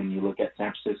 But then you look at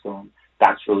San Francisco, and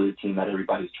that's really the team that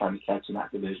everybody's trying to catch in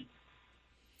that division.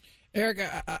 Eric,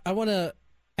 I want to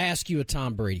ask you a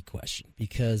Tom Brady question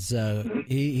because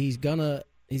he's gonna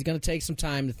take some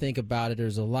time to think about it.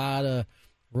 There's a lot of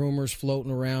rumors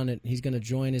floating around that he's going to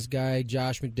join his guy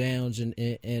Josh McDowns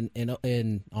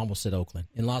in almost said Oakland,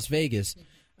 in Las Vegas.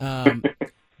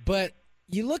 But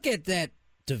you look at that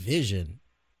division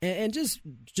and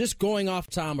just going off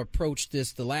Tom approached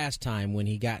this the last time when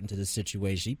he got into the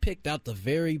situation. He picked out the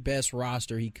very best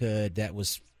roster he could that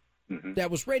was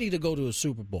ready to go to a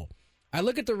Super Bowl. I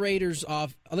look at the Raiders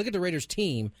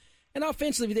team, and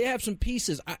offensively they have some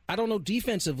pieces. I don't know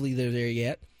defensively they're there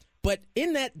yet. But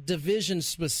in that division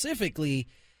specifically,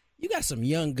 you got some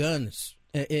young guns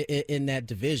in that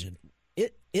division.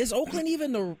 Is Oakland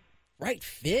even the right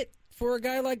fit for a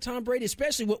guy like Tom Brady,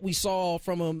 especially what we saw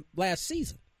from him last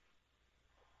season?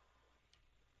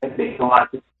 I think a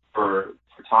lot for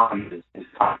Tom is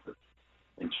comfort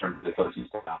in terms of the coaching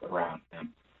staff around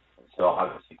him. So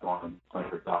obviously going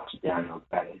for Josh Daniels,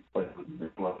 that is, but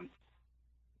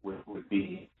would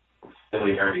be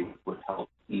familiarity would help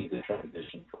ease the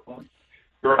transition for him.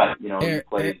 You're right.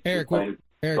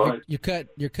 Eric,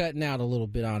 you're cutting out a little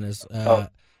bit on us.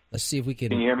 Let's see if we can.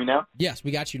 Can you hear me now? Yes,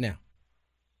 we got you now.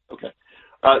 Okay.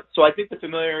 So I think the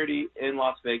familiarity in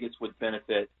Las Vegas would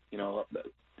benefit,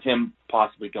 him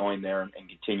possibly going there and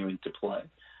continuing to play.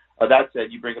 That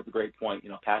said, you bring up a great point.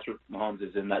 Patrick Mahomes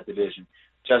is in that division.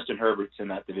 Justin Herbert's in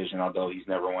that division, although he's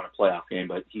never won a playoff game,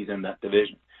 but he's in that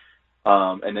division.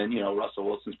 And then, Russell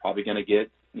Wilson's probably going to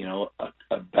get,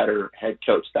 a better head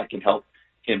coach that can help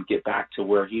him get back to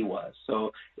where he was.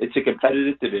 So it's a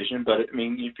competitive division, but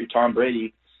if you're Tom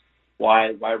Brady,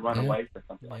 why run away from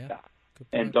something like that?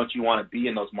 And don't you want to be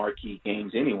in those marquee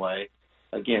games anyway?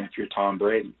 Again, if you're Tom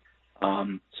Brady.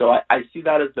 So I see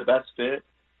that as the best fit.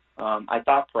 I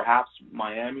thought perhaps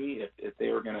Miami, if they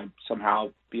were going to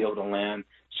somehow be able to land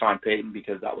Sean Payton,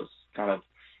 because that was kind of,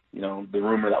 the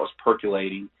rumor that was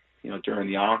percolating, during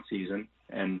the off season,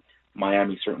 and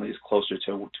Miami certainly is closer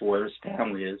to where his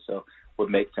family is, so would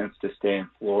make sense to stay in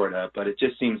Florida. But it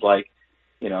just seems like,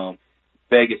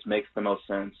 Vegas makes the most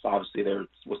sense. Obviously, there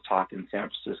was talk in San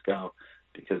Francisco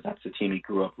because that's the team he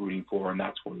grew up rooting for, and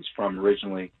that's where he's from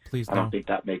originally. I don't think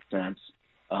that makes sense.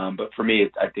 But for me,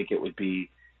 I think it would be,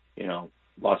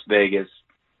 Las Vegas,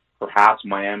 perhaps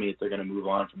Miami if they're going to move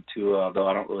on from Tua, although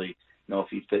I don't really know if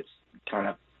he fits kind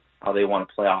of how they want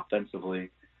to play offensively.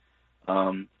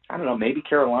 I don't know, maybe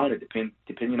Carolina,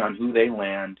 depending on who they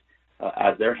land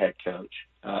as their head coach.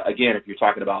 Again, if you're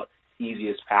talking about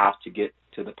easiest path to get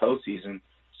to the postseason,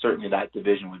 certainly that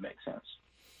division would make sense.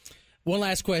 One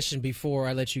last question before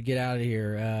I let you get out of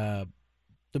here.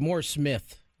 DeMaurice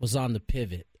Smith was on the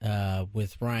pivot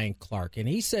with Ryan Clark, and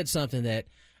he said something that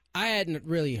I hadn't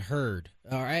really heard,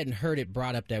 or I hadn't heard it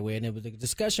brought up that way, and the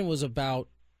discussion was about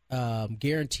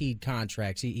guaranteed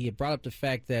contracts. He had brought up the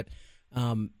fact that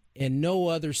in no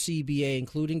other CBA,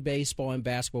 including baseball and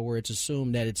basketball, where it's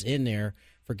assumed that it's in there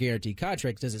for guaranteed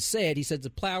contracts, does it say it? He said the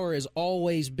power has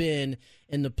always been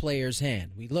in the player's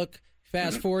hand. We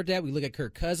fast forward that, we look at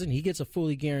Kirk Cousins. He gets a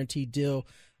fully guaranteed deal.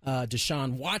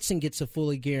 Deshaun Watson gets a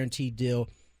fully guaranteed deal.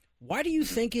 Why do you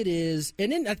think it is?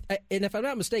 And then, and if I'm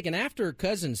not mistaken, after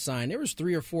Cousins signed, there was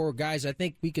 3 or 4 guys I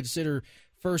think we consider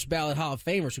first ballot Hall of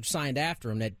Famers who signed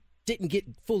after him that didn't get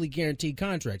fully guaranteed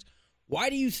contracts. Why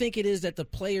do you think it is that the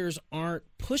players aren't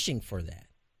pushing for that?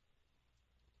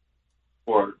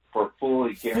 For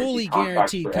fully guaranteed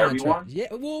contracts for everyone?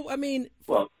 Yeah,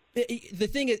 well, the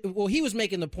thing is, he was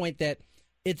making the point that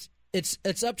it's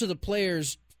up to the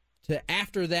players to,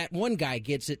 after that one guy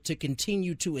gets it, to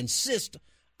continue to insist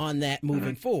on that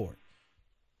moving forward.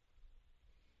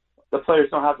 The players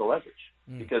don't have the leverage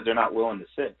because they're not willing to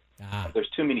sit. There's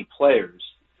too many players.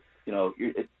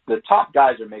 The top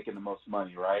guys are making the most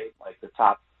money, right? Like the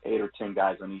top 8 or 10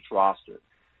 guys on each roster.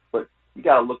 But you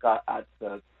got to look at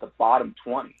the bottom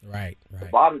 20. Right. The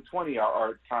bottom 20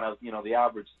 are kind of, the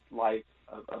average life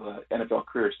of an NFL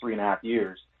career is 3.5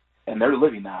 years, and they're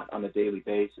living that on a daily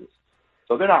basis.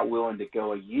 So they're not willing to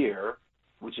go a year,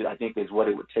 which I think is what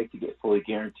it would take to get fully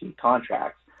guaranteed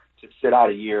contracts, to sit out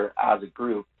a year as a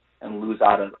group and lose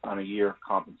out on a year of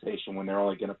compensation when they're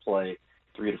only going to play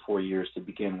 3 to 4 years to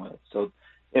begin with. So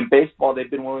in baseball, they've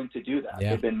been willing to do that.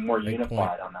 Yeah, they've been more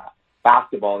unified on that.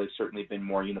 Basketball, they've certainly been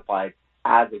more unified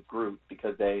as a group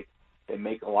because they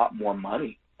make a lot more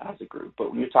money as a group.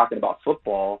 But when you're talking about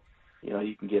football,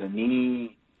 you can get a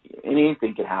knee,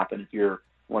 anything can happen if you're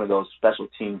one of those special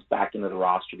teams back into the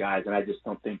roster guys, and I just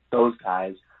don't think those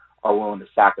guys are willing to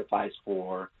sacrifice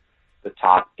for the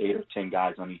top 8 or 10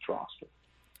 guys on each roster.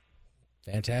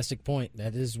 Fantastic point.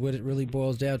 That is what it really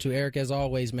boils down to. Eric, as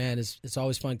always, man, it's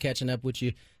always fun catching up with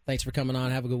you. Thanks for coming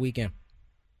on. Have a good weekend.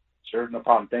 Sure, no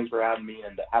problem. Thanks for having me,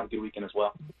 and have a good weekend as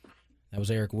well. That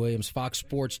was Eric Williams,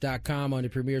 FoxSports.com on the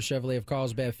Premier Chevrolet of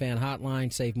Carlsbad fan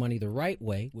hotline. Save money the right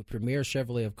way with Premier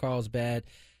Chevrolet of Carlsbad.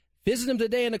 Visit them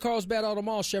today in the Carlsbad Auto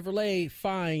Mall. Chevrolet,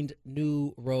 find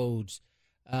new roads.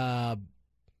 Yeah,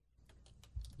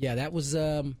 that was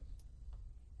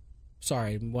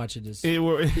sorry, I'm watching this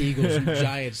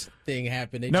Eagles-Giants thing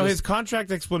happen. His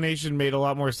contract explanation made a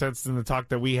lot more sense than the talk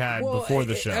that we had before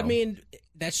the show. I mean,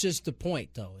 that's just the point,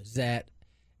 though, is that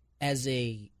as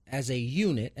a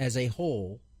unit, as a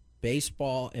whole,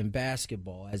 baseball and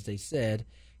basketball, as they said,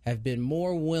 have been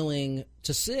more willing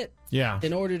to sit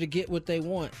in order to get what they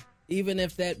want, even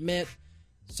if that meant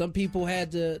some people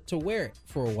had to wear it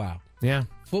for a while. Yeah.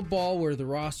 Football, where the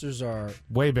rosters are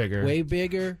way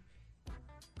bigger.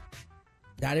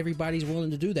 Not everybody's willing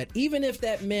to do that. Even if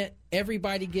that meant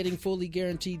everybody getting fully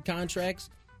guaranteed contracts,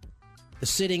 the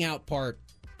sitting out part.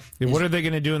 What are they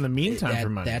going to do in the meantime for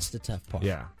money? That's the tough part.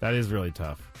 Yeah, that is really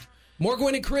tough. More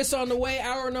Gwynn and Chris on the way.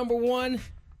 Hour number 1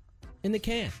 in the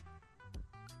can.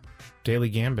 Daily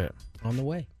Gambit. On the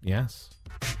way. Yes.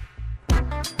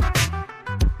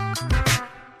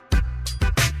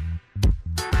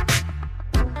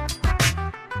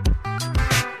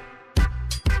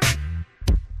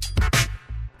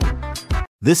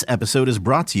 This episode is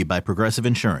brought to you by Progressive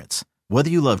Insurance. Whether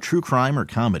you love true crime or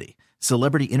comedy,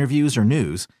 celebrity interviews or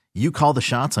news, you call the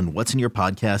shots on what's in your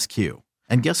podcast queue.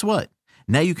 And guess what?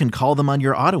 Now you can call them on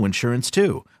your auto insurance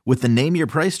too with the Name Your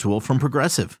Price tool from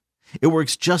Progressive. It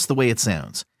works just the way it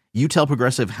sounds. You tell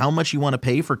Progressive how much you want to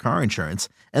pay for car insurance,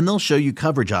 and they'll show you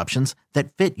coverage options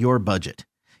that fit your budget.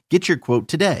 Get your quote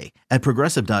today at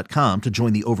Progressive.com to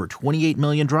join the over 28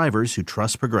 million drivers who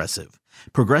trust Progressive.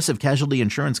 Progressive Casualty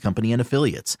Insurance Company and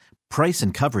Affiliates. Price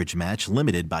and coverage match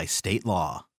limited by state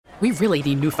law. We really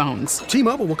need new phones.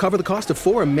 T-Mobile will cover the cost of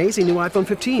 4 amazing new iPhone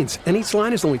 15s, and each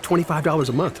line is only $25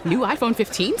 a month. New iPhone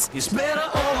 15s? It's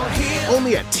better over here.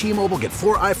 Only at T-Mobile, get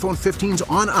 4 iPhone 15s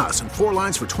on us and 4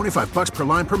 lines for $25 per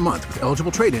line per month with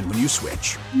eligible trade-in when you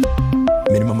switch.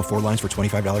 Minimum of 4 lines for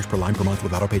 $25 per line per month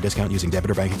with autopay discount using debit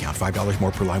or bank account. $5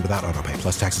 more per line without autopay,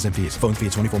 plus taxes and fees. Phone fee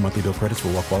at 24 monthly bill credits for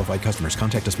well-qualified customers.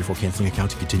 Contact us before canceling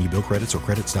account to continue bill credits or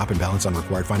credit stop and balance on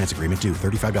required finance agreement due.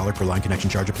 $35 per line connection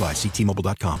charge applies. See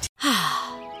T-Mobile.com.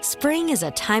 Spring is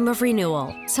a time of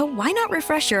renewal, so why not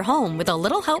refresh your home with a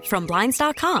little help from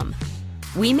Blinds.com?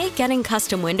 We make getting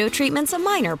custom window treatments a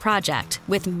minor project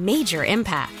with major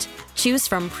impact. Choose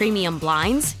from premium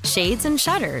blinds, shades, and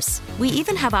shutters. We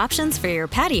even have options for your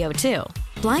patio, too.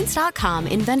 Blinds.com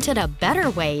invented a better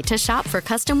way to shop for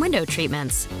custom window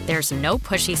treatments. There's no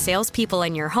pushy salespeople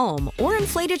in your home or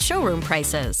inflated showroom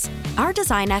prices. Our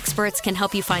design experts can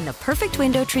help you find the perfect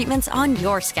window treatments on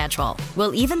your schedule.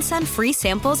 We'll even send free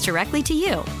samples directly to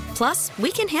you. Plus,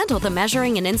 we can handle the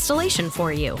measuring and installation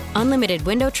for you. Unlimited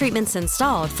window treatments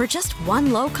installed for just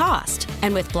one low cost.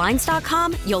 And with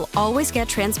Blinds.com, you'll always get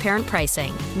transparent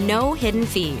pricing. No hidden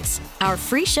fees. Our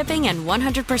free shipping and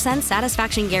 100%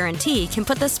 satisfaction guarantee can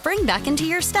put the spring back into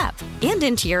your step and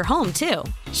into your home, too.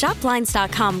 Shop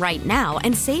Blinds.com right now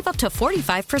and save up to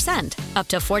 45%. Up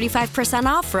to 45%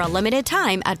 off for a limited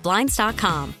time at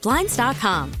Blinds.com.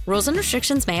 Blinds.com. Rules and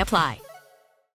restrictions may apply.